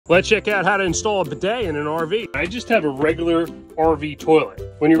Let's check out how to install a bidet in an RV. I just have a regular RV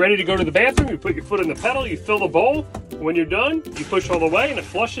toilet. When you're ready to go to the bathroom, you put your foot in the pedal, you fill the bowl. When you're done, you push all the way and it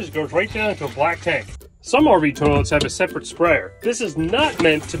flushes, goes right down into a black tank. Some RV toilets have a separate sprayer. This is not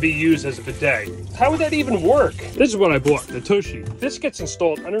meant to be used as a bidet. How would that even work? This is what I bought, the Tushy. This gets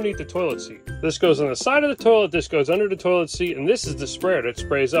installed underneath the toilet seat. This goes on the side of the toilet, this goes under the toilet seat, and this is the sprayer that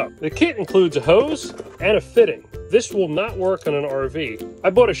sprays up. The kit includes a hose and a fitting. This will not work on an RV. I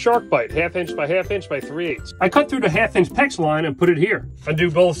bought a shark bite, 1/2 inch by 1/2 inch by 3/8. I cut through the 1/2 inch PEX line and put it here. Undo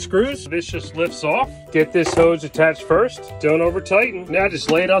both screws. This just lifts off. Get this hose attached first. Don't over tighten. Now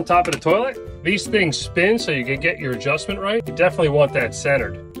just lay it on top of the toilet. These things spin so you can get your adjustment right. You definitely want that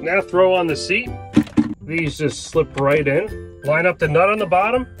centered. Now throw on the seat. These just slip right in. Line up the nut on the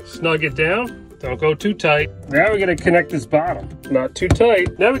bottom, snug it down. Don't go too tight. Now we're gonna connect this bottom. Not too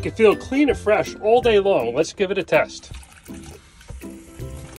tight. Now we can feel clean and fresh all day long. Let's give it a test.